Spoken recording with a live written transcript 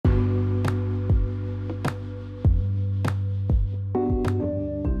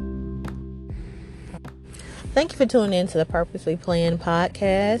Thank you for tuning in to the Purposely Planned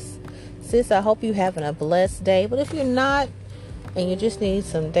podcast. Sis, I hope you're having a blessed day. But if you're not, and you just need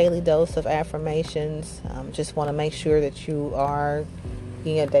some daily dose of affirmations, just want to make sure that you are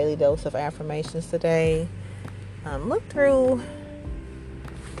getting a daily dose of affirmations today. Look through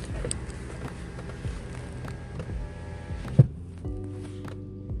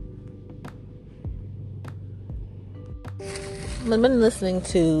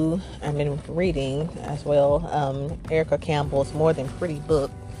I've been reading as well, Erica Campbell's More Than Pretty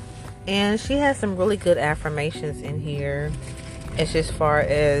book. And she has some really good affirmations in here. It's just far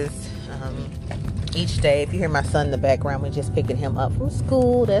as each day. If you hear my son in the background, we're just picking him up from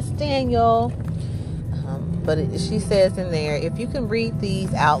school. That's Daniel. She says in there, if you can read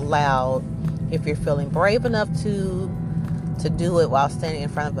these out loud, if you're feeling brave enough to do it while standing in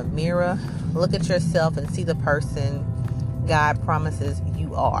front of a mirror, look at yourself and see the person God promises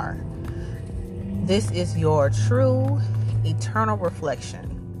you are. This is your true, eternal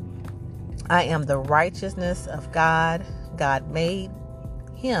reflection. I am the righteousness of God. God made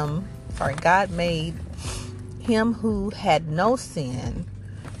him who had no sin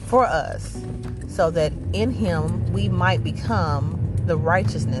for us, so that in him we might become the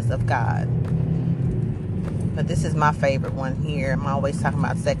righteousness of God. But this is my favorite one here. I'm always talking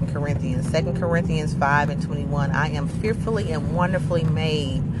about 2 Corinthians. 2 Corinthians 5:21. I am fearfully and wonderfully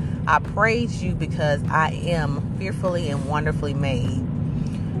made. I praise you because I am fearfully and wonderfully made.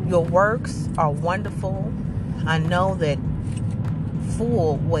 Your works are wonderful. I know that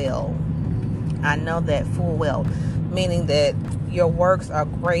full well. Meaning that your works are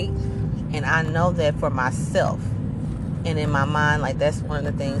great, and I know that for myself. And in my mind, like, that's one of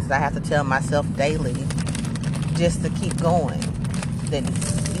the things that I have to tell myself daily, just to keep going. That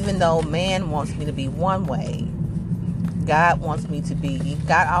even though man wants me to be one way, God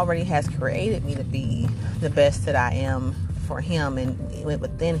already has created me to be the best that I am for him and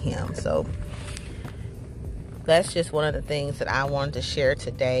within him. So that's just one of the things that I wanted to share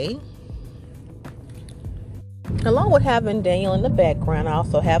today. Along with having Daniel in the background, I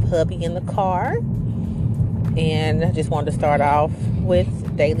also have hubby in the car. And I just wanted to start off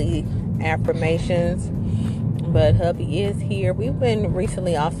with daily affirmations. But hubby is here. We've been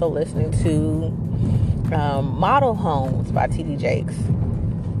recently also listening to Model Homes by T.D. Jakes.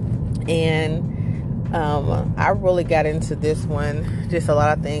 And I really got into this one. Just a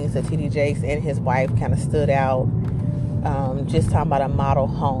lot of things that T.D. Jakes and his wife kind of stood out. Just talking about a model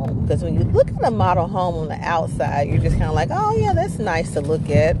home. Because when you look at a model home on the outside, you're just kind of like, oh yeah, that's nice to look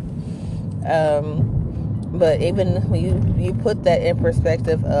at. But even when you put that in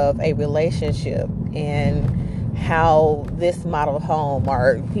perspective of a relationship and how this model home,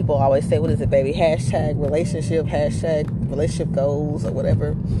 or people always say, what is it, baby? Relationship goals or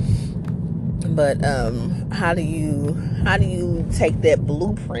whatever. But how do you take that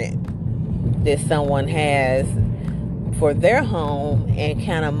blueprint that someone has for their home and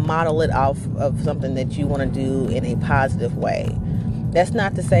kind of model it off of something that you want to do in a positive way? That's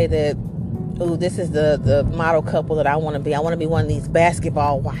not to say that, oh, this is the model couple that I want to be. I want to be one of these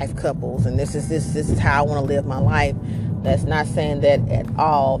basketball wife couples, and this is how I want to live my life. That's not saying that at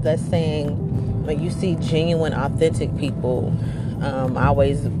all. That's saying when you see genuine, authentic people.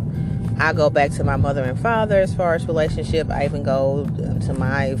 I go back to my mother and father as far as relationship. I even go to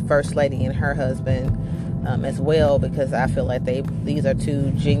my first lady and her husband as well, because I feel like these are two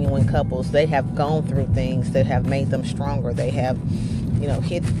genuine couples. They have gone through things that have made them stronger. They have,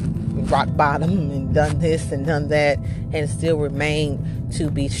 hit rock bottom and done this and done that, and still remain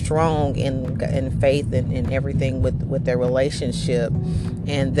to be strong in faith and everything with their relationship.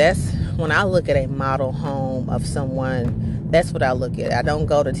 And that's when I look at a model home of someone. That's what I look at. I don't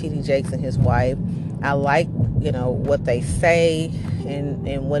go to T.D. Jakes and his wife. I like what they say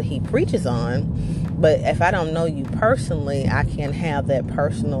and what he preaches on, but if I don't know you personally, I can't have that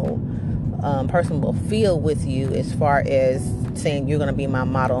personal feel with you as far as saying you're going to be my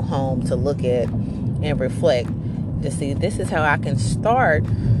model home to look at and reflect, to see this is how I can start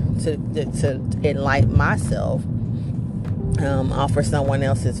to enlighten myself, offer someone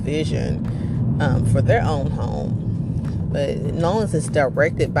else's vision for their own home. But as long as it's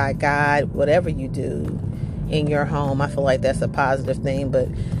directed by God, whatever you do in your home, I feel like that's a positive thing. But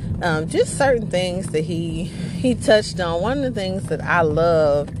just certain things that he touched on. One of the things that I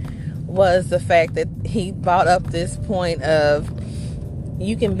loved was the fact that he brought up this point of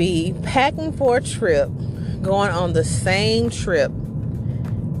you can be packing for a trip, going on the same trip,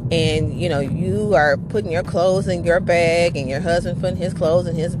 and you are putting your clothes in your bag and your husband putting his clothes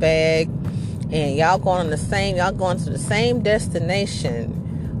in his bag, and y'all going to the same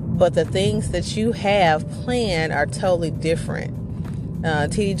destination, but the things that you have planned are totally different.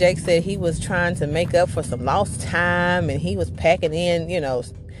 T.D. Jakes said he was trying to make up for some lost time, and he was packing in,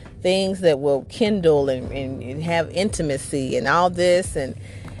 things that will kindle and have intimacy and all this, and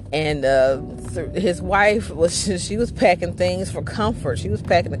his wife she was packing things for comfort. She was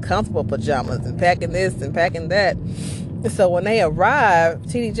packing the comfortable pajamas and packing this and packing that. So when they arrived,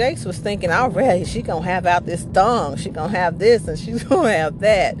 T.D. Jakes was thinking, already she gonna have out this thong, she gonna have this, and she's gonna have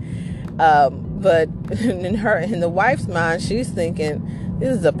that. But in the wife's mind, she's thinking,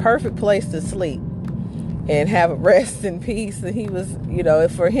 this is a perfect place to sleep and have a rest in peace. And he was,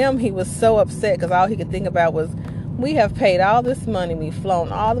 for him, he was so upset because all he could think about was, we have paid all this money, we've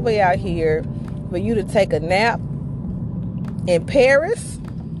flown all the way out here for you to take a nap in Paris.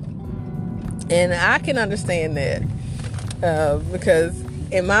 And I can understand that. Because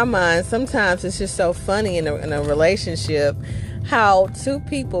in my mind, sometimes it's just so funny in a relationship how two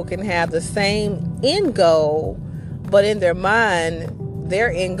people can have the same end goal, but in their mind,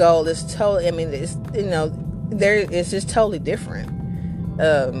 their end goal is totally, it's just totally different.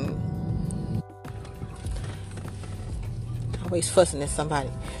 Always fussing at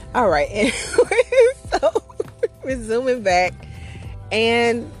somebody. All right. So we're zooming back.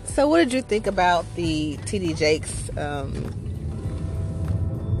 And so what did you think about the T.D. Jakes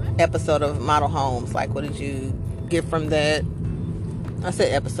episode of Model Homes? Like, what did you get from that? I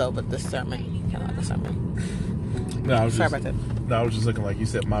said episode, but the sermon. Kind of like a sermon. No, I was Sorry about that. No, I was just looking like you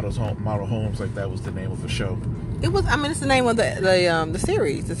said Model Homes, like that was the name of the show. It was. It's the name of the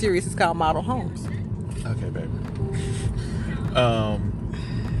series. The series is called Model Homes. Okay, baby. I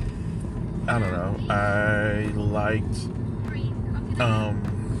don't know. I liked.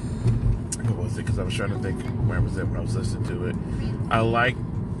 What was it? Because I was trying to think where was it when I was listening to it. I liked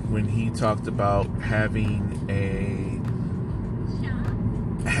when he talked about having a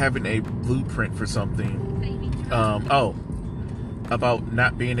blueprint for something. About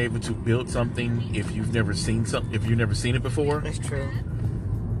not being able to build something if you've never seen it before. That's true.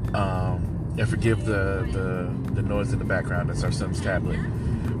 And forgive the noise in the background. That's our son's tablet.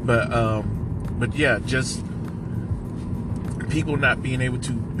 But yeah, just people not being able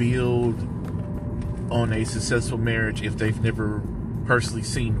to build on a successful marriage if they've never personally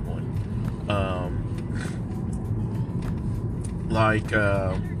seen one. I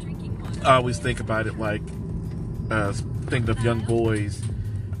always think about it like think of young boys,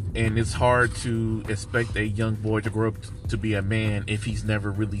 and it's hard to expect a young boy to grow up to be a man if he's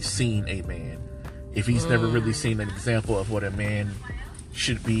never really seen a man, if he's never really seen an example of what a man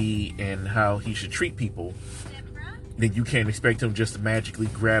should be and how he should treat people. Then you can't expect him just to magically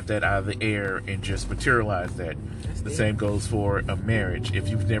grab that out of the air and just materialize that. The same goes for a marriage. If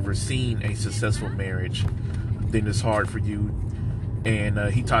you've never seen a successful marriage, then it's hard for you. And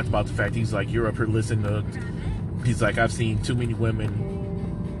he talked about the fact, he's like, you're up here listening to, he's like, I've seen too many women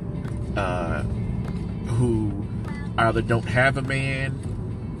who either don't have a man,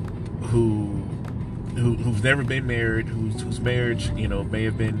 who's never been married, whose marriage, may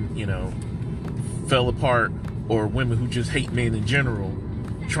have been, fell apart, or women who just hate men in general,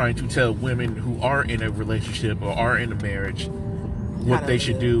 trying to tell women who are in a relationship or are in a marriage what they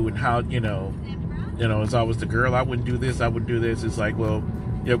should do and how, it's always the girl, I wouldn't do this, I wouldn't do this. It's like, well,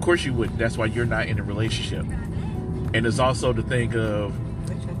 yeah, of course you wouldn't. That's why you're not in a relationship. And it's also the thing of,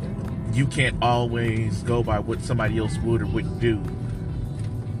 you can't always go by what somebody else would or wouldn't do,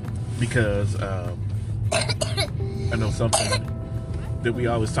 because I know something that we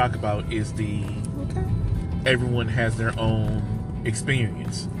always talk about is everyone has their own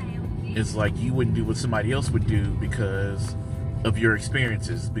experience. It's like you wouldn't do what somebody else would do because of your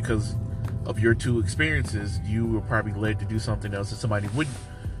experiences. Because of your two experiences, you were probably led to do something else that somebody wouldn't,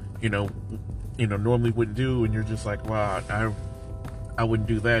 normally wouldn't do, and you're just like, wow, I wouldn't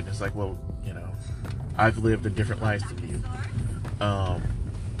do that. And it's like, well, I've lived a different life than you. I'm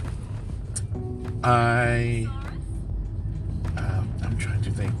trying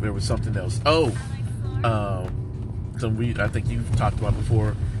to think. There was something else. I think you've talked about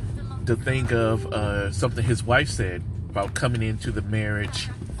before, to think of something his wife said about coming into the marriage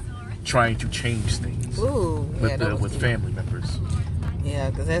trying to change things. Ooh, yeah, with family members.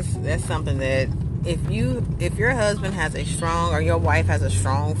 Yeah, because that's something that if your husband has a strong, or your wife has a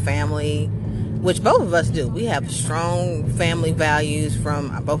strong family, which both of us do, we have strong family values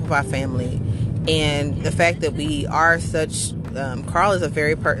from both of our family, and the fact that we are such, Carl is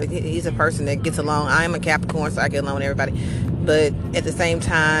he's a person that gets along. I am a Capricorn, so I get along with everybody. But at the same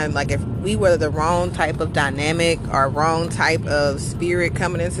time, like, if we were the wrong type of dynamic or wrong type of spirit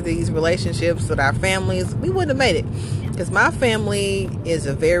coming into these relationships with our families, we wouldn't have made it. Because my family is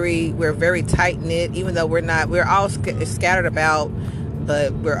we're very tight knit, even though we're all scattered about,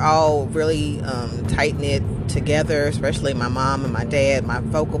 but we're all really tight knit together, especially my mom and my dad, my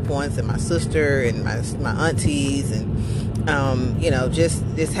focal points, and my sister and my aunties, and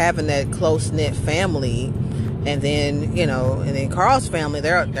just having that close knit family. And then Carl's family,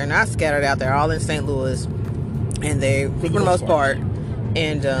 they're not scattered out, they're all in St. Louis, and they, for the most part,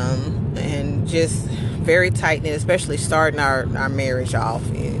 and just very tight knit, especially starting our marriage off.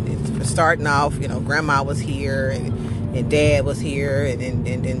 And it's starting off, grandma was here, and dad was here, and then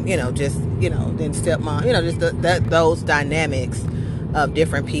stepmom, just those dynamics of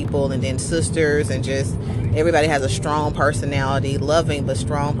different people, and then sisters, and just everybody has a strong personality, loving but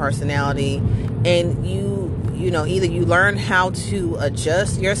strong personality. And either you learn how to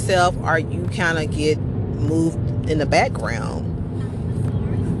adjust yourself, or you kind of get moved in the background.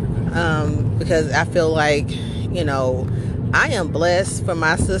 Because I feel like, I am blessed for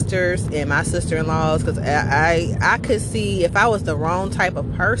my sisters and my sister-in-laws, because I could see if I was the wrong type of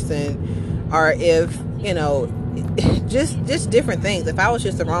person, or if, just different things. If I was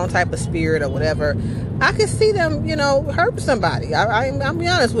just the wrong type of spirit or whatever, I could see them, hurt somebody. I'll be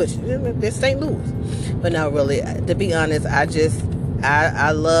honest with you. It's St. Louis. But no, really, to be honest,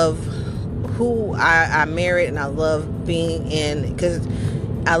 I love who I married, and I love being in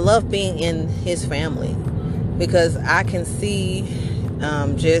his family, because I can see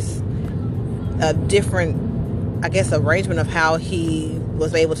just a different, I guess, arrangement of how he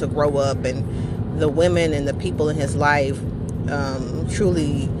was able to grow up, and the women and the people in his life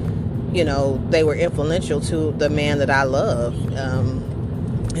truly, they were influential to the man that I love.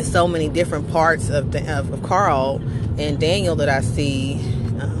 And so many different parts of Carl and Daniel that I see,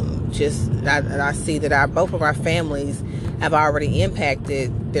 I see that both of our families have already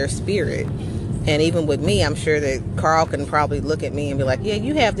impacted their spirit. And even with me, I'm sure that Carl can probably look at me and be like, yeah,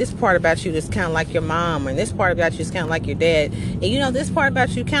 you have this part about you that's kind of like your mom, and this part about you is kind of like your dad, and this part about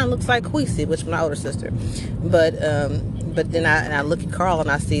you kind of looks like Queasy, which is my older sister. But then I look at Carl,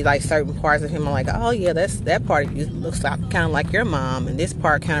 and I see like certain parts of him. I'm like, oh yeah, that part of you looks like kind of like your mom, and this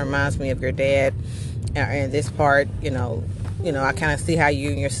part kind of reminds me of your dad, and this part, I kind of see how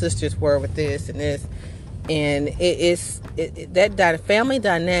you and your sisters were with this and this. And that family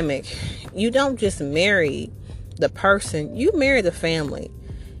dynamic, you don't just marry the person, you marry the family.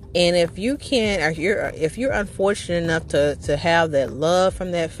 And if you can't, or if you're unfortunate enough to have that love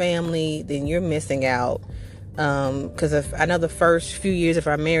from that family, then you're missing out. Because I know the first few years of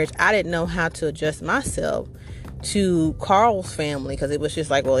our marriage, I didn't know how to adjust myself to Carl's family, because it was just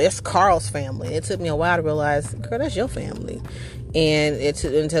like, well, it's Carl's family. It took me a while to realize, girl, that's your family. And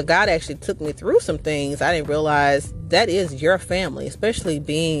until God actually took me through some things, I didn't realize that is your family, especially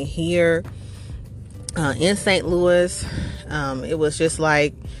being here in St. Louis. It was just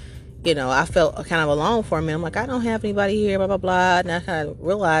like, I felt kind of alone for a minute. I'm like, I don't have anybody here, blah, blah, blah. And I kind of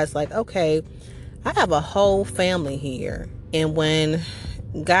realized, like, okay, I have a whole family here. And when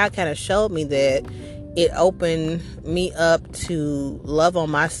God kind of showed me that, it opened me up to love on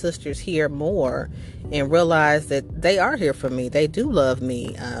my sisters here more, and realize that they are here for me. They do love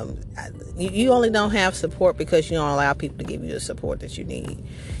me. You only don't have support because you don't allow people to give you the support that you need.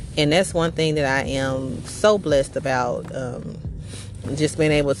 And that's one thing that I am so blessed about, just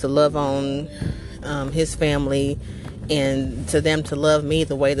being able to love on his family, and to them to love me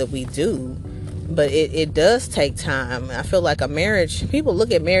the way that we do. But it does take time. I feel like a marriage, people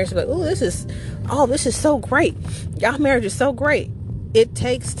look at marriage like, this is so great. Y'all marriage is so great. It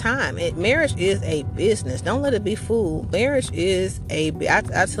takes time. Marriage is a business. Don't let it be fooled. Marriage is I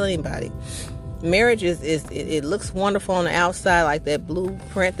tell anybody, marriage it looks wonderful on the outside, like that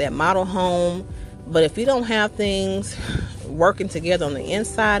blueprint, that model home. But if you don't have things working together on the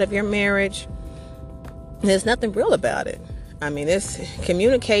inside of your marriage, there's nothing real about it. I mean,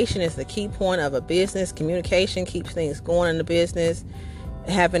 communication is the key point of a business. Communication keeps things going in the business.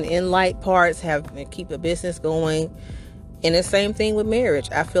 Having in-light parts keep a business going. And the same thing with marriage.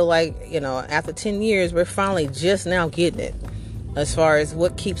 I feel like, after 10 years, we're finally just now getting it. As far as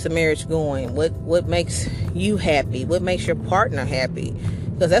what keeps a marriage going, what makes you happy, what makes your partner happy.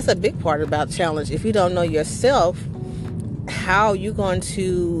 Because that's a big part about the challenge. If you don't know yourself, how are you going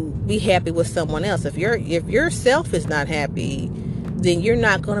to be happy with someone else? If yourself is not happy, then you're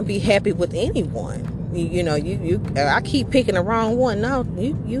not going to be happy with anyone. I keep picking the wrong one. No,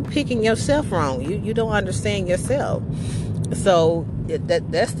 you picking yourself wrong. You don't understand yourself. So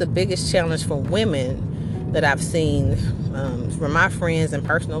that's the biggest challenge for women, that I've seen from my friends and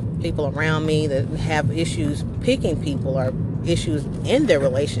personal people around me that have issues picking people or issues in their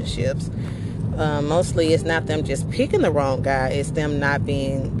relationships. Mostly it's not them just picking the wrong guy, it's them not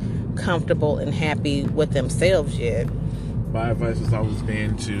being comfortable and happy with themselves yet. My advice has always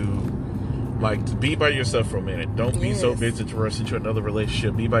been to be by yourself for a minute. Don't be so busy to rush into another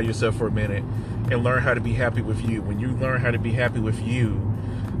relationship. Be by yourself for a minute and learn how to be happy with you. When you learn how to be happy with you,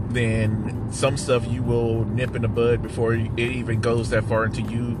 then some stuff you will nip in the bud before it even goes that far into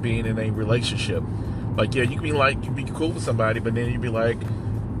you being in a relationship. Like, yeah, you can be cool with somebody, but then you'd be like,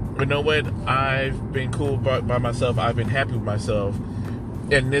 you know what? I've been cool by myself. I've been happy with myself.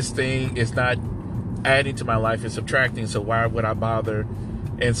 And this thing is not adding to my life, it's subtracting. So why would I bother?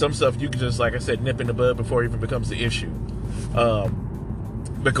 And some stuff you can just, like I said, nip in the bud before it even becomes the issue.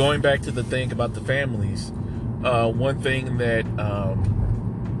 But going back to the thing about the families, one thing that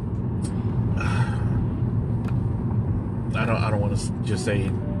I don't want to just say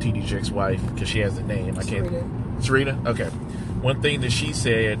TD Jake's wife because she has a name. I can't. Sarita? Okay. One thing that she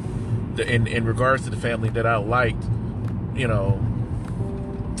said in regards to the family that I liked,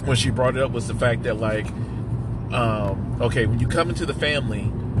 when she brought it up, was the fact that, like, okay, when you come into the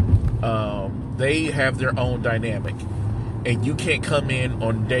family, they have their own dynamic, and you can't come in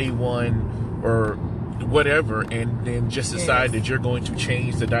on day one or whatever and then just decide that you're going to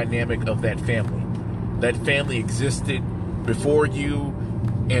change the dynamic of that family. That family existed before you,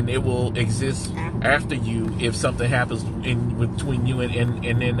 and it will exist after you if something happens in between you and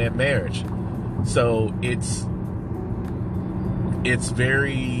in that marriage. So it's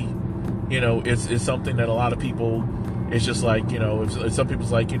very, it's something that a lot of people, it's just like, if some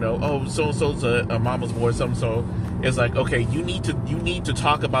people's like, oh, so-and-so's a mama's boy, so it's like, okay, you need to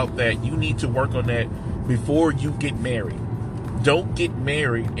talk about that. You need to work on that before you get married. Don't get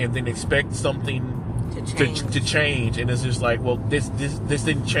married and then expect something to change. And it's just like, well, this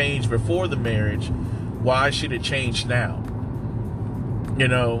didn't change before the marriage. Why should it change now?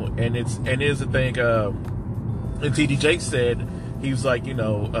 And here's the thing, and TD Jake said, he was like, you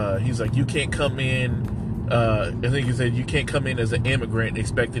can't come in, I think he said, you can't come in as an immigrant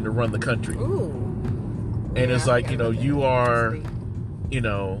expecting to run the country. Ooh. And it's like, you are,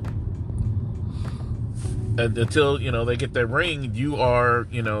 until, they get that ring, you are,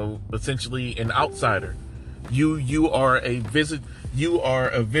 essentially an outsider. You are a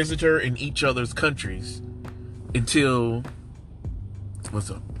visitor in each other's countries until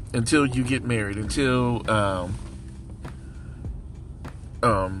you get married, until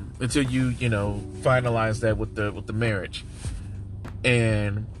you finalize that with the marriage.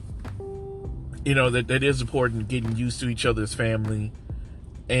 And that is important, getting used to each other's family.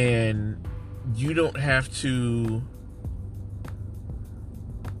 And you don't have to,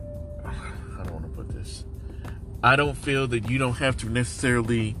 how do I want to put this? I don't feel that you don't have to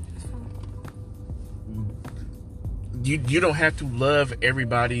necessarily, you don't have to love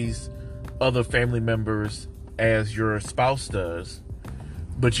everybody's other family members as your spouse does,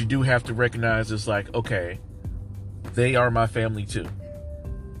 but you do have to recognize it's like, okay, they are my family too.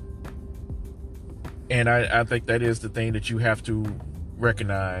 And I think that is the thing that you have to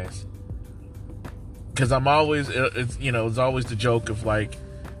recognize. Because I'm always, it's always the joke of, like,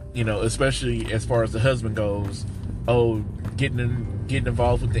 especially as far as the husband goes, getting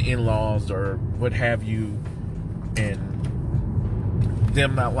involved with the in-laws or what have you, and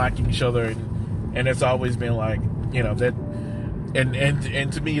them not liking each other, and it's always been like, that,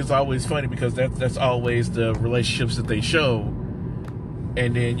 and to me it's always funny because that's always the relationships that they show.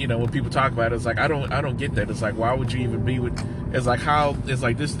 And then, when people talk about it, it's like, I don't get that. It's like, why would you even be with, it's like, how, it's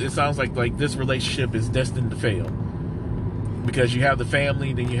like this, it sounds like this relationship is destined to fail. Because you have the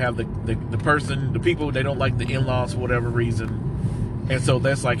family, then you have the person, the people, they don't like the in-laws for whatever reason. And so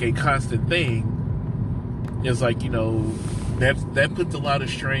that's like a constant thing. It's like, that puts a lot of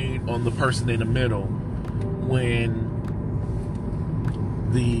strain on the person in the middle when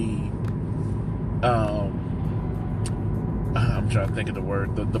I'm trying to think of the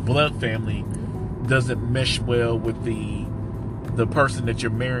word. The blood family doesn't mesh well with the person that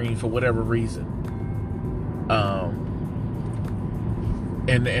you're marrying for whatever reason.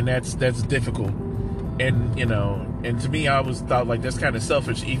 And that's difficult. And and to me, I always thought like that's kind of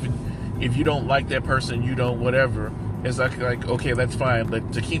selfish. Even if you don't like that person, you don't whatever. It's like okay, that's fine.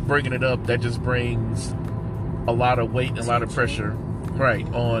 But to keep bringing it up, that just brings a lot of weight and a lot of pressure, right,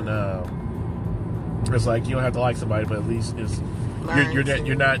 on. It's like you don't have to like somebody, but at least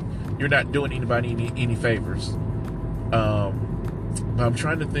you're not doing anybody any favors. But I'm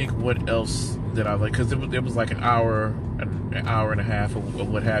trying to think what else that I like, because it was like an hour and a half or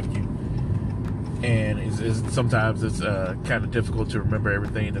what have you. and sometimes it's kind of difficult to remember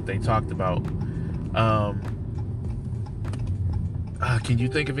everything that they talked about. Can you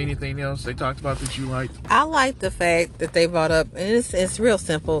think of anything else they talked about that you liked? I like the fact that they brought up, and it's real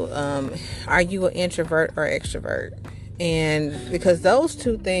simple. Are you an introvert or extrovert? And because those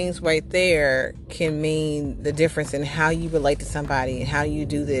two things right there can mean the difference in how you relate to somebody and how you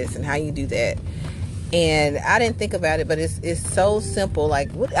do this and how you do that. And I didn't think about it, but it's so simple.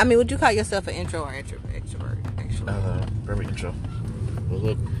 Like, would you call yourself an intro or extrovert? Actually, very intro. Well,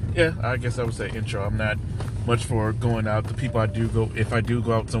 look, yeah, I guess I would say intro. I'm not much for going out. The people if I do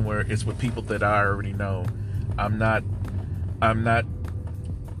go out somewhere, it's with people that I already know. I'm not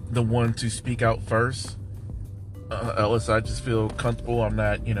the one to speak out first, unless I just feel comfortable. I'm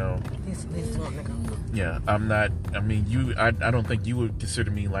not, yeah, I'm not. I mean, I don't think you would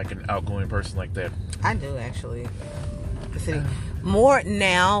consider me like an outgoing person like that. I do, actually. More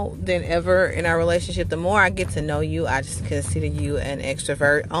now than ever in our relationship, the more I get to know you, I just consider you an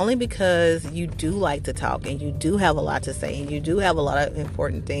extrovert, only because you do like to talk and you do have a lot to say and you do have a lot of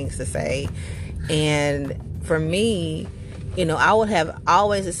important things to say. And for me, I would have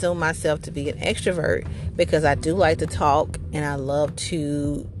always assumed myself to be an extrovert because I do like to talk and I love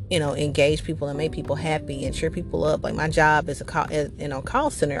to engage people and make people happy and cheer people up. Like, my job is call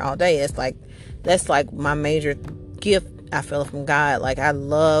center all day. That's like my major gift, I feel, from God. Like, I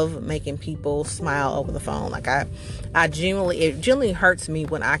love making people smile over the phone. Like, it genuinely hurts me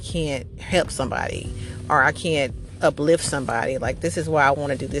when I can't help somebody or I can't uplift somebody. Like, this is why I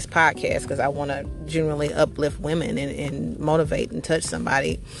want to do this podcast, because I want to genuinely uplift women and motivate and touch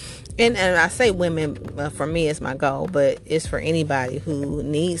somebody. And I say women, for me, it's my goal, but it's for anybody who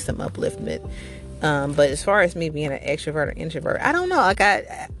needs some upliftment. But as far as me being an extrovert or introvert, I don't know. Like,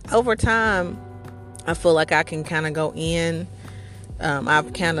 over time, I feel like I can kind of go in.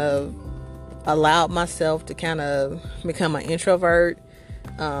 I've kind of allowed myself to kind of become an introvert.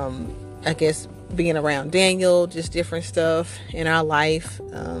 I guess being around Daniel, just different stuff in our life,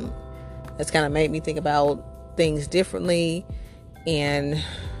 that's kind of made me think about things differently. And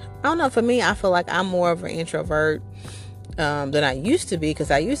I don't know, for me, I feel like I'm more of an introvert than I used to be, because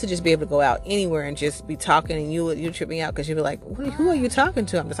I used to just be able to go out anywhere and just be talking, and you trip me out because you'd be like, who are you talking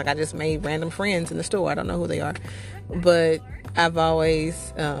to? I'm just like, I just made random friends in the store. I don't know who they are. But I've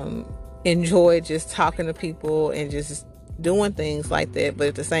always enjoyed just talking to people and just doing things like that. But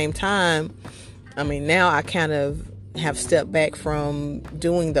at the same time, now I kind of have stepped back from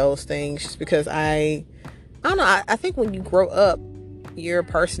doing those things just because I don't know. I think when you grow up, your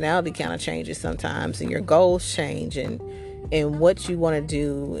personality kind of changes sometimes, and your goals change, and what you want to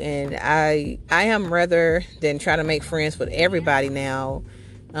do. And I am, rather than try to make friends with everybody now,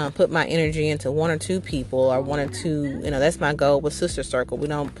 put my energy into one or two people, or one or two, that's my goal with Sister Circle. We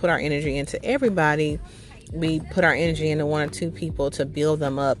don't put our energy into everybody. We put our energy into one or two people to build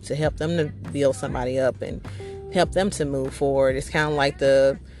them up, to help them to build somebody up and help them to move forward. It's kind of like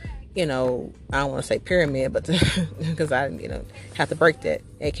the, I don't want to say pyramid, but because I, have to break that,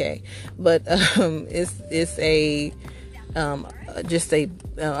 okay. But it's a just a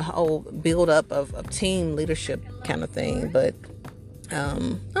whole build up of team leadership kind of thing. But I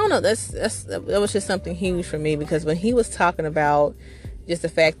don't know. That was just something huge for me, because when he was talking about just the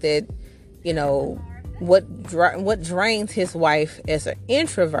fact that, what drains his wife as an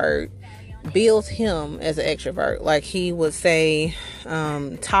introvert builds him as an extrovert. Like, he would say,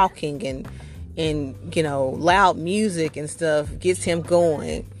 talking and loud music and stuff gets him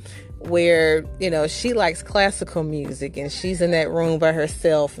going, where she likes classical music and she's in that room by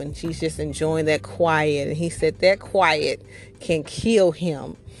herself and she's just enjoying that quiet. And he said that quiet can kill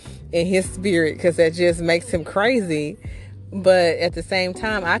him in his spirit, because that just makes him crazy. But at the same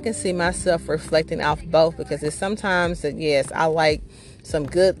time, I can see myself reflecting off both, because it's sometimes that, yes, I like some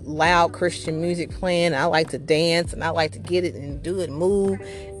good loud Christian music playing. I like to dance and I like to get it and do it, move.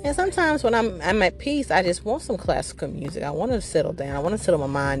 And sometimes when I'm at peace, I just want some classical music. I want to settle down. I want to settle my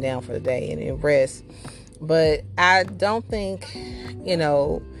mind down for the day and rest. But I don't think,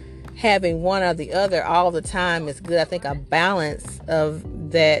 having one or the other all the time is good. I think a balance of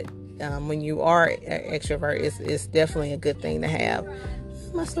that, when you are an extrovert, is definitely a good thing to have.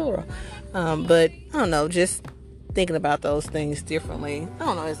 My story. But I don't know, just thinking about those things differently. I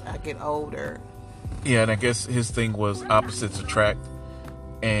don't know, as I get older. Yeah, and I guess his thing was opposites attract.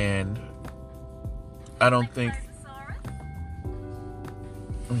 And I don't think...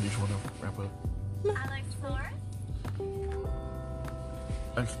 I just want to wrap up.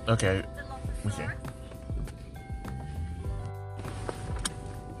 Okay. Okay.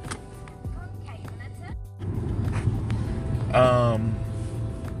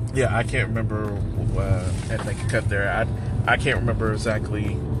 Yeah, I can't remember. And they can cut there. I can't remember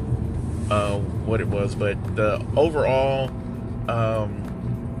exactly what it was, but the overall,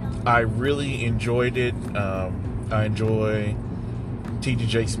 I really enjoyed it. I enjoy TD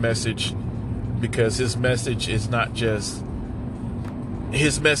Jake's message, because his message is not just,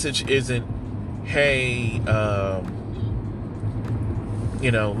 his message isn't, hey,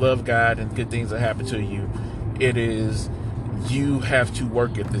 love God and good things will happen to you. It is, you have to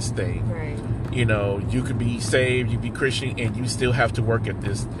work at this thing. Right. You could be saved, you be Christian, and you still have to work at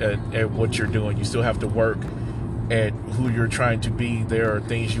this, at what you're doing. You still have to work at who you're trying to be. There are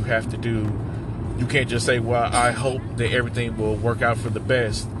things you have to do. You can't just say, well, I hope that everything will work out for the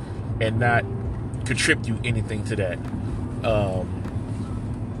best, and not contribute anything to that.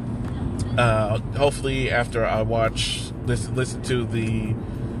 Hopefully after I listen to the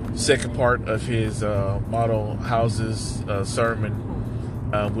second part of his model houses sermon,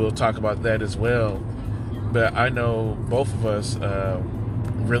 we'll talk about that as well. But I know both of us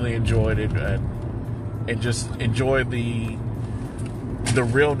really enjoyed it, and just enjoyed the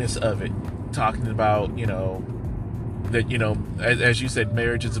realness of it, talking about that as you said,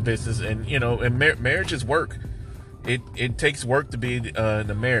 marriage is a business, and marriage is work. It takes work to be in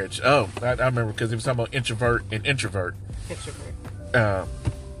a marriage. I remember, because it was talking about introvert and introvert.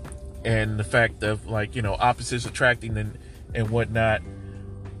 And the fact of opposites attracting and whatnot.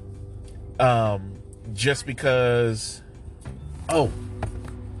 Just because,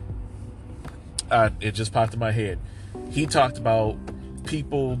 it just popped in my head. He talked about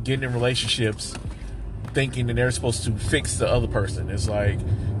people getting in relationships thinking that they're supposed to fix the other person. It's like,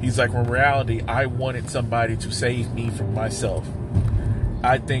 he's like, in reality, I wanted somebody to save me from myself.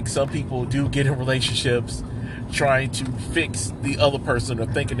 I think some people do get in relationships trying to fix the other person, or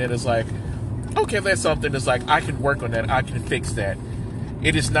thinking that it's like, okay, that's something that's like, I can work on that, I can fix that.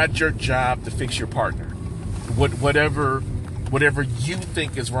 It is not your job to fix your partner. Whatever you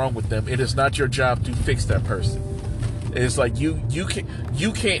think is wrong with them, it is not your job to fix that person. It's like you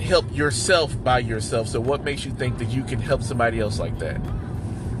can't help yourself by yourself. So what makes you think that you can help somebody else like that?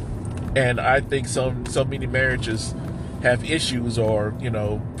 And I think so many marriages have issues, or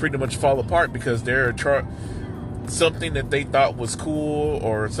pretty much fall apart because they're something that they thought was cool,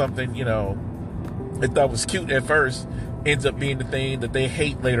 or something they thought was cute at first, ends up being the thing that they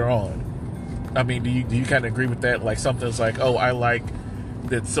hate later on. I mean, do you kind of agree with that? Like, something's like, oh, I like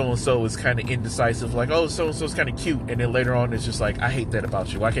that so-and-so is kind of indecisive, like, oh, so-and-so is kind of cute, and then later on it's just like, I hate that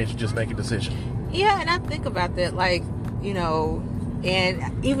about you. Why can't you just make a decision? Yeah, and I think about that, like,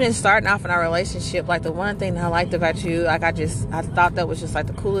 and even in starting off in our relationship, like, the one thing that I liked about you, like, I thought that was just like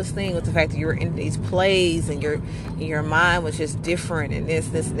the coolest thing, was the fact that you were in these plays, and your mind was just different, and this,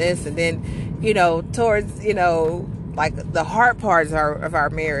 and then, towards, like, the hard parts of our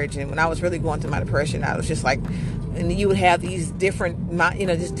marriage, and when I was really going through my depression, I was just like, and you would have these different,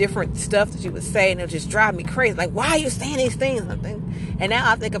 just different stuff that you would say, and it would just drive me crazy. Like, why are you saying these things? And now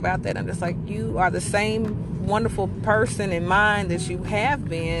I think about that, I'm just like, you are the same wonderful person in mind that you have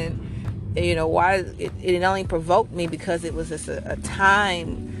been. Why it only provoked me because it was just a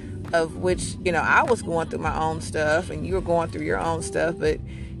time of which, I was going through my own stuff, and you were going through your own stuff, but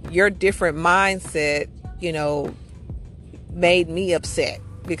your different mindset, made me upset,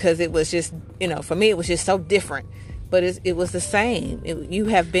 because it was just, for me, it was just so different. But it was the same. You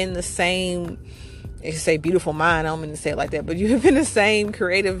have been the same, you say beautiful mind, I don't mean to say it like that, but you have been the same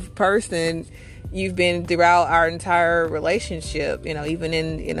creative person you've been throughout our entire relationship. Even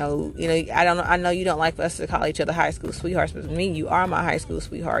in, I know you don't like for us to call each other high school sweethearts, but to me, you are my high school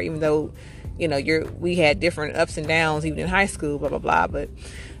sweetheart, even though, we had different ups and downs, even in high school, blah, blah, blah.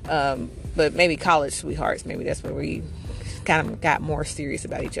 But maybe college sweethearts, maybe that's where we kind of got more serious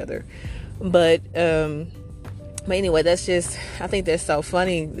about each other. But anyway, that's just, I think that's so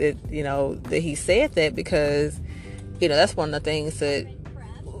funny that, that he said that, because, that's one of the things that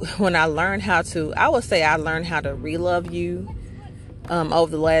when I learned I would say I learned how to re-love you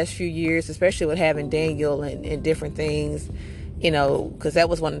over the last few years, especially with having Daniel and different things, because that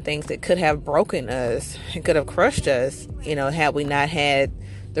was one of the things that could have broken us and could have crushed us, had we not had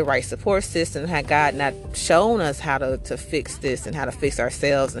the right support system, had God not shown us how to fix this, and how to fix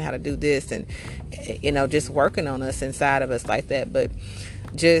ourselves, and how to do this, and just working on us inside of us like that. But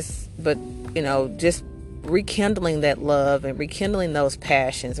just rekindling that love, and rekindling those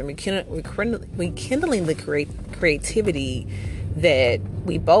passions, and rekindling the creativity that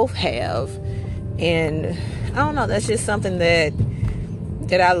we both have. And I don't know, that's just something that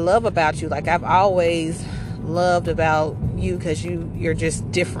I love about you. Like, I've always loved about you, because you're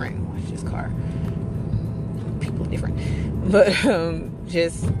just different. Watch this car. people are different. But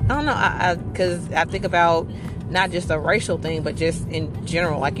just, I don't know, because I think about not just a racial thing, but just in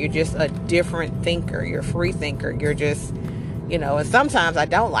general, like you're just a different thinker. You're a free thinker. You're just, and sometimes I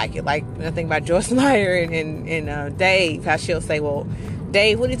don't like it. Like when I think about Joyce Meyer and Dave, how she'll say, well,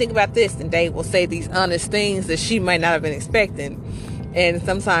 Dave, what do you think about this? And Dave will say these honest things that she might not have been expecting. And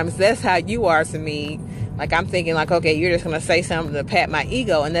sometimes that's how you are to me. Like I'm thinking like, okay, you're just going to say something to pat my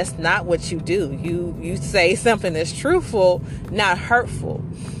ego. And that's not what you do. You say something that's truthful, not hurtful.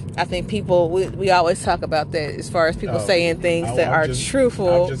 I think people, we always talk about that as far as people saying things that are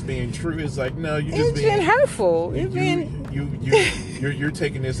truthful. I'm just being true. It's like, no, you're just being hurtful. You're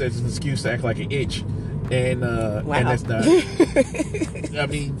taking this as an excuse to act like an itch. And wow. And that's not. I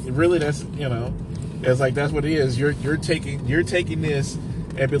mean, really, that's it's like that's what it is. You're taking this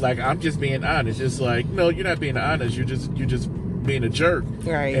and be like, I'm just being honest. It's like, no, you're not being honest. You're just being a jerk,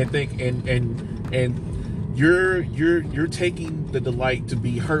 right? And you're taking the delight to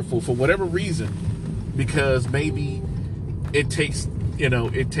be hurtful for whatever reason, because maybe it takes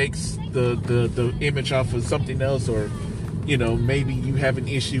the image off of something else, or maybe you have an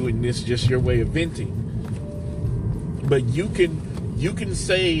issue and this is just your way of venting. But you can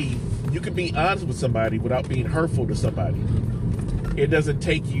be honest with somebody without being hurtful to somebody. It doesn't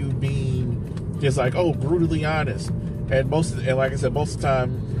take you being just like, oh, brutally honest. And like I said, most of the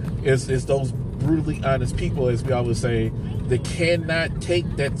time it's those brutally honest people, as we always say, that cannot take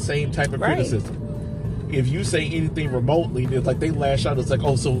that same type of criticism. If you say anything remotely, it's like they lash out. It's like,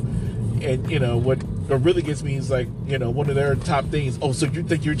 oh, so, and what really gets me is like, one of their top things, oh, so you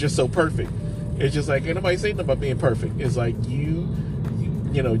think you're just so perfect. It's just like, ain't nobody saying nothing about being perfect. It's like you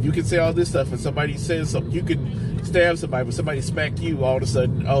can say all this stuff and somebody says something. You can stab somebody, but somebody smack you, all of a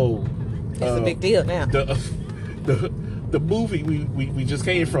sudden, oh, it's a big deal now. The movie we just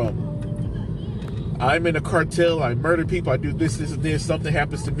came from. I'm in a cartel. I murder people. I do this, and this. Something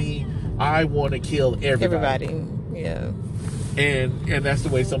happens to me. I want to kill everybody. Yeah. And that's the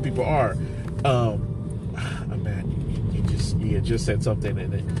way some people are. Man, you just said something,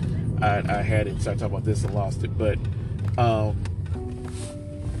 and I had it. Started talking about this and lost it, but.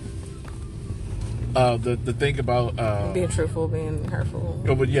 The thing about being truthful, being hurtful.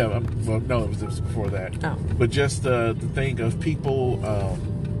 Oh, but yeah, no, it was before that. Oh. But just the thing of people,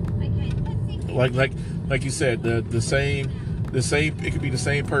 like you said, the same. It could be the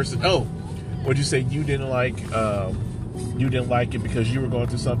same person. Oh, what'd you say? You didn't like it because you were going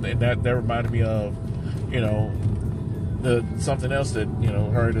through something, and that reminded me of, something else that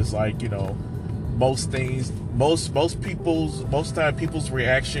heard is like, most things, most people's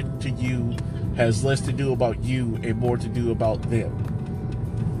reaction to you has less to do about you and more to do about them.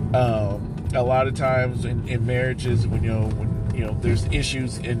 A lot of times in marriages, when there's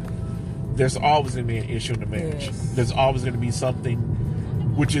issues, and there's always going to be an issue in the marriage. Yes. There's always going to be something,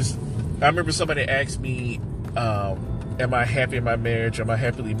 which is, I remember somebody asked me, am I happy in my marriage? Am I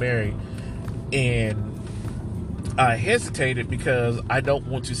happily married? And I hesitated because I don't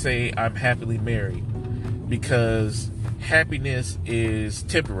want to say I'm happily married, because happiness is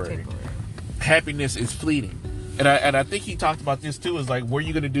temporary. Happiness is fleeting. And I think he talked about this too, is like, what are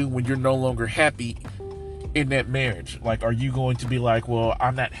you going to do when you're no longer happy in that marriage? Like, are you going to be like, well,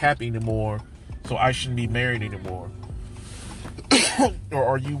 I'm not happy anymore, so I shouldn't be married anymore? Or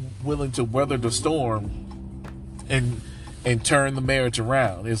are you willing to weather the storm and turn the marriage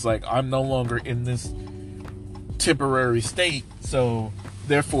around? It's like, I'm no longer in this temporary state, so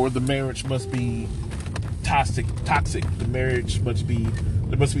therefore the marriage must be toxic. The marriage must be,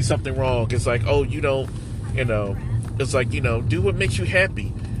 there must be something wrong. It's like, oh, it's like, do what makes you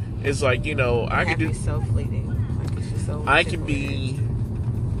happy. It's like, I can do so fleeting. Like, it's just so I can be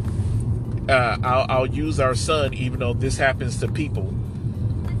I'll use our son, even though this happens to people.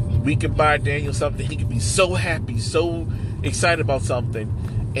 We can buy Daniel something, he can be so happy, so excited about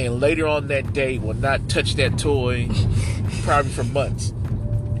something, and later on that day will not touch that toy probably for months.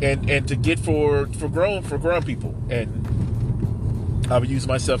 And to get for grown people, and I would use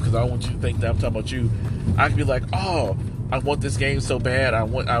myself because I don't want you to think that I'm talking about you. I could be like, oh, I want this game so bad. I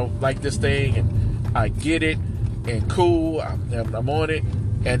like this thing, and I get it, and cool. I'm on it,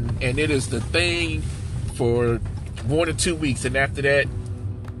 and it is the thing for 1 or 2 weeks, and after that,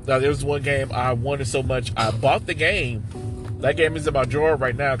 there was one game I wanted so much. I bought the game. That game is in my drawer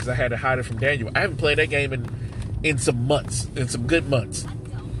right now because I had to hide it from Daniel. I haven't played that game in some months, in some good months.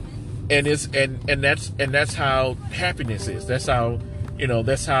 And that's how happiness is. That's how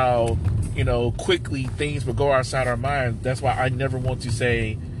quickly things will go outside our mind. That's why I never want to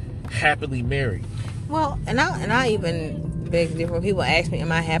say happily married. Well, and I even beg to differ. When people ask me,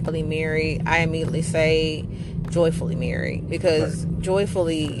 am I happily married? I immediately say joyfully married, because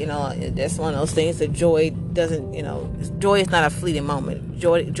joyfully, that's one of those things that joy doesn't, joy is not a fleeting moment.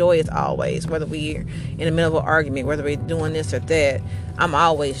 Joy is always, whether we're in the middle of an argument, whether we're doing this or that, I'm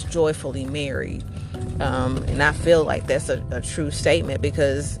always joyfully married. And I feel like that's a true statement,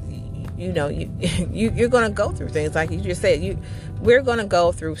 because you're going to go through things like you just said. We're going to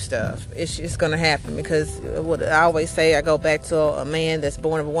go through stuff. It's just going to happen, because what I always say, I go back to a man that's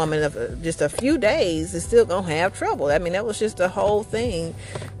born of a woman of just a few days is still going to have trouble. I mean, that was just the whole thing.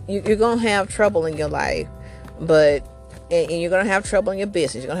 You're going to have trouble in your life, and you're going to have trouble in your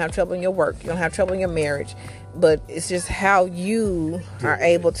business. You're going to have trouble in your work. You're going to have trouble in your marriage. But it's just how you are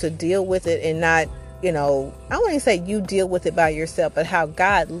able to deal with it, and not, I wouldn't say you deal with it by yourself, but how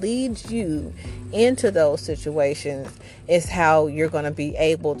God leads you into those situations is how you're going to be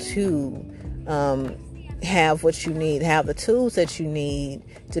able to have what you need, have the tools that you need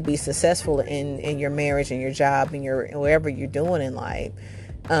to be successful in your marriage and your job and wherever you're doing in life.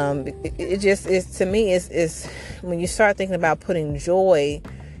 It just is, to me, is when you start thinking about putting joy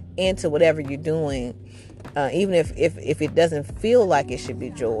into whatever you're doing, even if it doesn't feel like it should be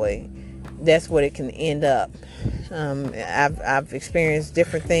joy, that's what it can end up. I've experienced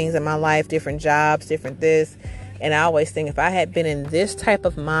different things in my life, different jobs, different this, and I always think if I had been in this type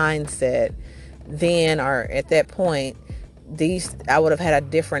of mindset then, or at that point, I would have had a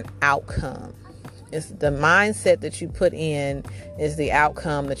different outcome. It's the mindset that you put in is the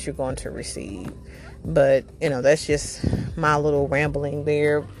outcome that you're going to receive. But that's just my little rambling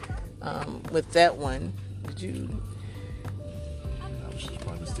there with that one. Did you? I was just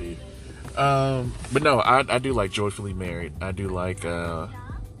pointing to Steve. But no, I do like joyfully married. I do like that.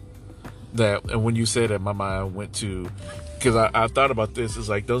 And when you said that, my mind went to, because I thought about this. It's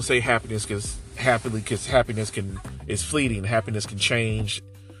like, don't say happiness because happiness is fleeting. Happiness can change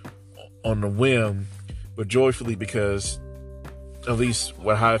on the whim, but joyfully, because at least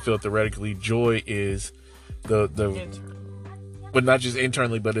how I feel theoretically, joy is the but not just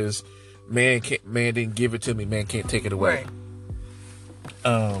internally, but is man didn't give it to me, man can't take it away.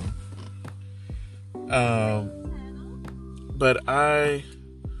 Right. But I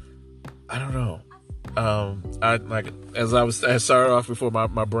don't know. I started off before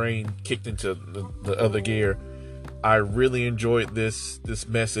my brain kicked into the other gear. I really enjoyed this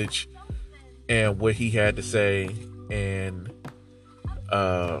message and what he had to say, and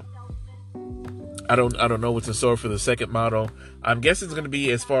I don't know what's in store for the second model. I'm guessing it's going to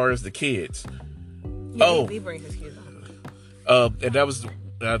be as far as the kids. Yeah, he brings his kids on. And that was,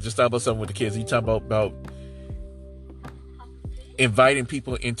 I just thought about something with the kids. You talk about inviting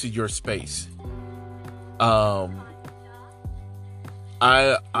people into your space. I'm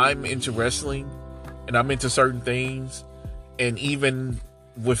into wrestling, and I'm into certain things, and even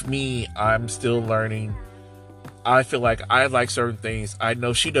with me, I'm still learning. I feel like I like certain things. I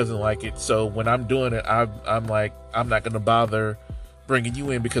know she doesn't like it, so when I'm doing it, I'm like, I'm not going to bother bringing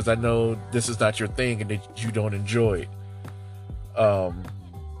you in because I know this is not your thing and that you don't enjoy it.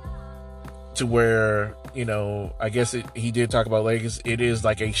 To where, I guess he did talk about, like, it is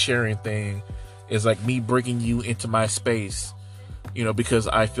like a sharing thing. It's like me bringing you into my space, because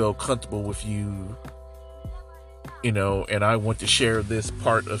I feel comfortable with you, and I want to share this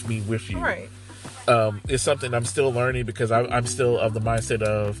part of me with you. Right. It's something I'm still learning, because I'm still of the mindset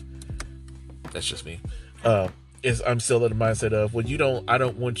of, that's just me. I'm still of the mindset of, well, I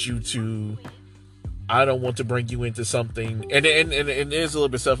don't want to bring you into something, and it is a little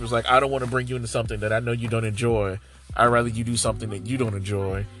bit selfish. Like, I don't want to bring you into something that I know you don't enjoy. I'd rather you do something that you don't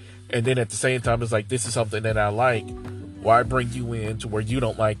enjoy. And then at the same time, it's like, this is something that I like. Why bring you in to where you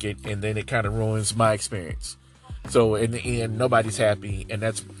don't like it? And then it kind of ruins my experience. So in the end, nobody's happy. And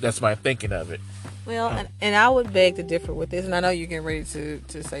that's my thinking of it. Well, and I would beg to differ with this. And I know you're getting ready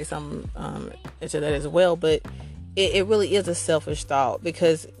to say something to that as well. But it really is a selfish thought,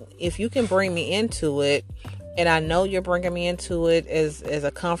 because if you can bring me into it, and I know you're bringing me into it as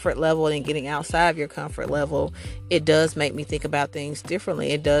a comfort level, and getting outside of your comfort level, it does make me think about things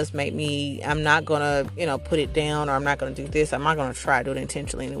differently. It does make me, I'm not going to, put it down, or I'm not going to do this. I'm not going to try to do it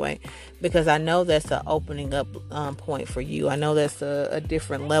intentionally anyway, because I know that's an opening up point for you. I know that's a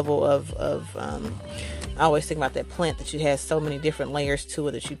different level of I always think about that plant that you have so many different layers to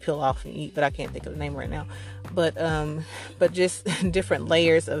it that you peel off and eat, but I can't think of the name right now. But just different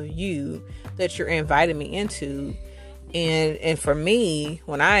layers of you that you're inviting me into. And for me,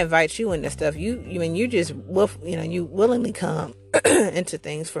 when I invite you into stuff, you just you willingly come into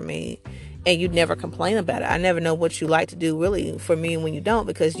things for me, and you never complain about it. I never know what you like to do really for me when you don't,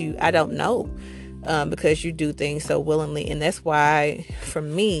 because I don't know. because you do things so willingly. And that's why, for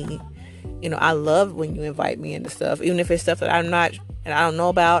me, I love when you invite me into stuff, even if it's stuff that and I don't know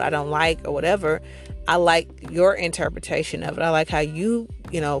about, I don't like, or whatever. I like your interpretation of it. I like how you,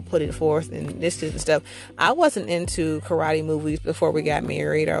 put it forth and this and stuff. I wasn't into karate movies before we got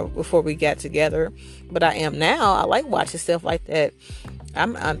married or before we got together, but I am now. I like watching stuff like that.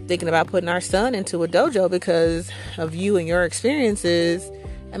 I'm thinking about putting our son into a dojo because of you and your experiences.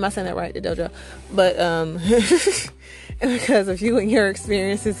 Am I saying that right, the dojo? But because of you and your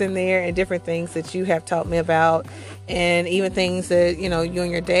experiences in there and different things that you have taught me about, and even things that, you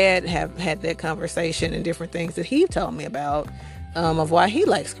and your dad have had that conversation, and different things that he told me about, of why he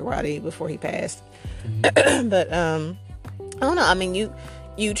likes karate before he passed. But I don't know. I mean,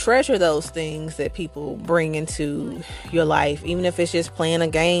 you treasure those things that people bring into your life, even if it's just playing a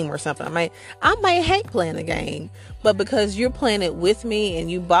game or something. I might hate playing a game, but because you're playing it with me and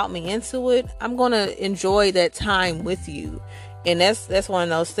you brought me into it, I'm going to enjoy that time with you. And that's one of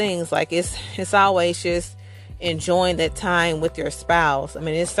those things. Like it's always just enjoying that time with your spouse. I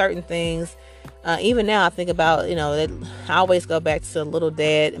mean, it's certain things. Even now I think about, that I always go back to the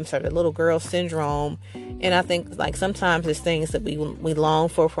little girl syndrome. And I think like sometimes it's things that we long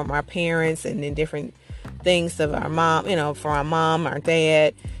for from our parents, and then different things of our mom, for our mom, our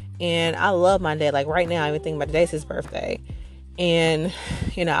dad. And I love my dad. Like right now, I even think about today's his birthday. And,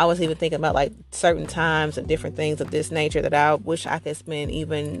 I was even thinking about like certain times and different things of this nature that I wish I could spend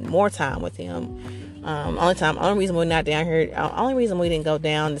even more time with him. Only reason we're not down here, only reason we didn't go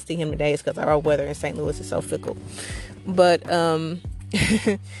down to see him today is because our weather in St. Louis is so fickle. But,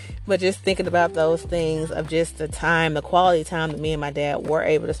 but just thinking about those things of just the quality time that me and my dad were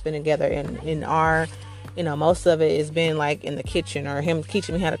able to spend together in our, most of it has been like in the kitchen, or him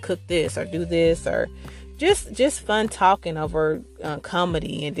teaching me how to cook this or do this, or just fun talking over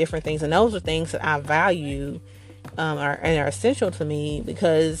comedy and different things. And those are things that I value and are essential to me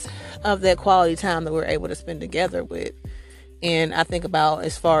because of that quality time that we're able to spend together with. And I think about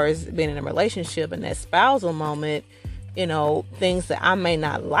as far as being in a relationship and that spousal moment, things that I may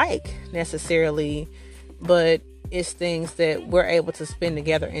not like necessarily, but it's things that we're able to spend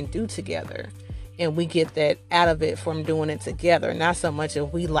together and do together. And we get that out of it from doing it together. Not so much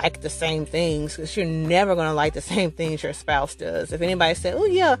if we like the same things, because you're never going to like the same things your spouse does. If anybody said, oh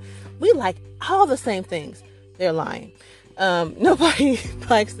yeah, we like all the same things, they're lying. Nobody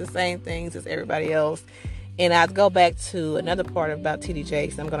likes the same things as everybody else. And I'd go back to another part about TD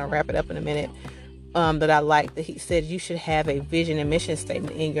Jakes. I'm going to wrap it up in a minute. That I like, that he said you should have a vision and mission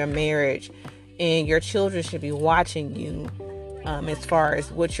statement in your marriage, and your children should be watching you as far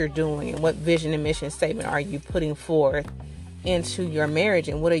as what you're doing and what vision and mission statement are you putting forth into your marriage,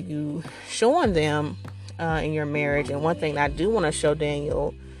 and what are you showing them in your marriage. And one thing I do want to show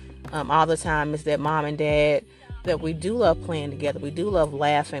Daniel all the time is that mom and dad, that we do love playing together, we do love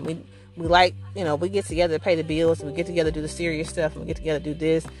laughing, we like, we get together to pay the bills, we get together to do the serious stuff, and we get together to do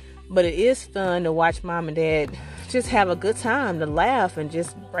this. But it is fun to watch mom and dad just have a good time, to laugh and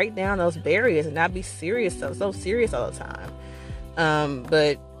just break down those barriers and not be so serious all the time.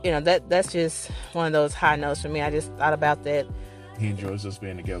 But that's just one of those high notes for me. I just thought about that. He enjoys us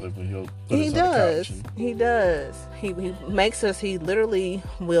being together, but he'll put us on the couch. He does. He makes us. He literally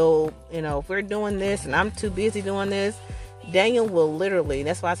will. If we're doing this and I'm too busy doing this, Daniel will literally.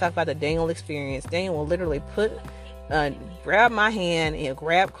 That's why I talk about the Daniel experience. Daniel will literally grab my hand and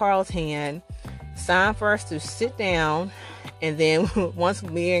grab Carl's hand, sign for us to sit down, and then once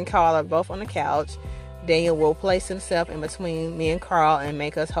me and Carl are both on the couch, Daniel will place himself in between me and Carl and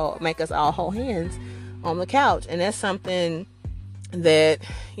make us all hold hands on the couch. And that's something that,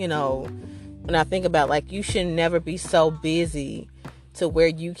 when I think about, like, you should never be so busy to where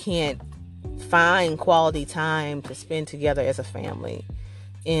you can't find quality time to spend together as a family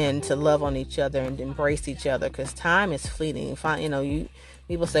and to love on each other and embrace each other, because time is fleeting.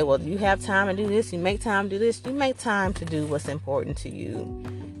 People say, well, you have time to do this, you make time to do this, you make time to do what's important to you.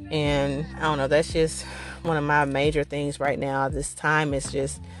 And I don't know, that's just one of my major things right now. Time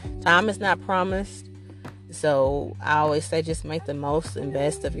is not promised. So I always say, just make the most and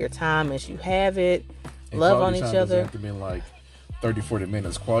best of your time as you have it. And love on each other. Doesn't have to be like 30-40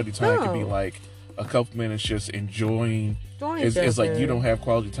 minutes. Quality time can be like a couple minutes just enjoying. It's like you don't have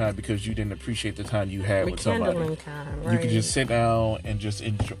quality time because you didn't appreciate the time you had with somebody. Time, right? You can just sit down and just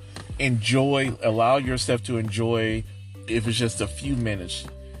enjoy, allow yourself to enjoy, if it's just a few minutes,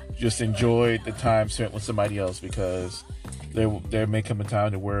 just enjoy the time spent with somebody else, because there may come a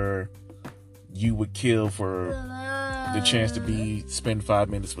time to where you would kill for the chance to spend 5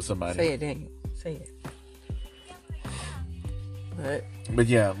 minutes with somebody. Say it, Daniel. Say it. But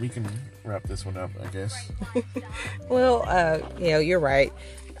yeah, we can wrap this one up, I guess. Well, you're right.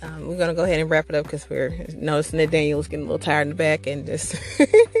 We're going to go ahead and wrap it up because we're noticing that Daniel's getting a little tired in the back and just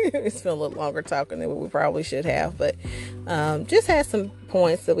it's been a little longer talking than we probably should have. But just had some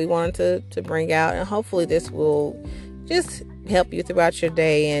points that we wanted to bring out, and hopefully this will just help you throughout your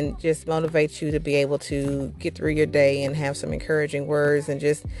day and just motivate you to be able to get through your day and have some encouraging words. And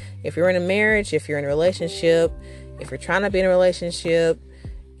just, if you're in a marriage, if you're in a relationship, if you're trying to be in a relationship,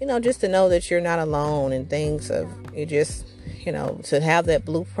 just to know that you're not alone and things of you just, to have that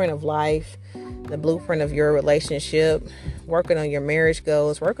blueprint of life, the blueprint of your relationship, working on your marriage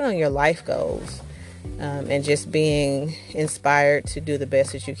goals, working on your life goals, and just being inspired to do the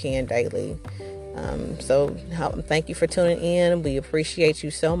best that you can daily. So thank you for tuning in. We appreciate you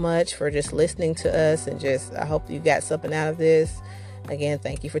so much for just listening to us, and I hope you got something out of this. Again,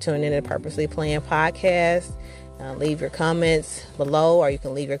 thank you for tuning in to the Purposely Planned podcast. Leave your comments below, or you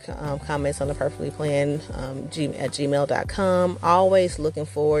can leave your comments on the Perfectly Planned at gmail.com. Always looking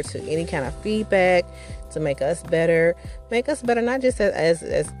forward to any kind of feedback to make us better not just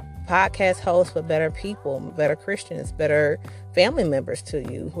as podcast hosts, but better people, better Christians, better family members to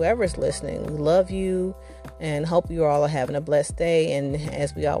you, whoever's listening. We love you and hope you all are having a blessed day. And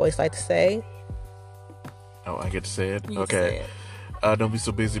as we always like to say, I get to say it? Okay. Don't be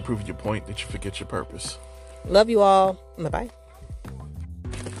so busy proving your point that you forget your purpose. Love you all. Bye-bye.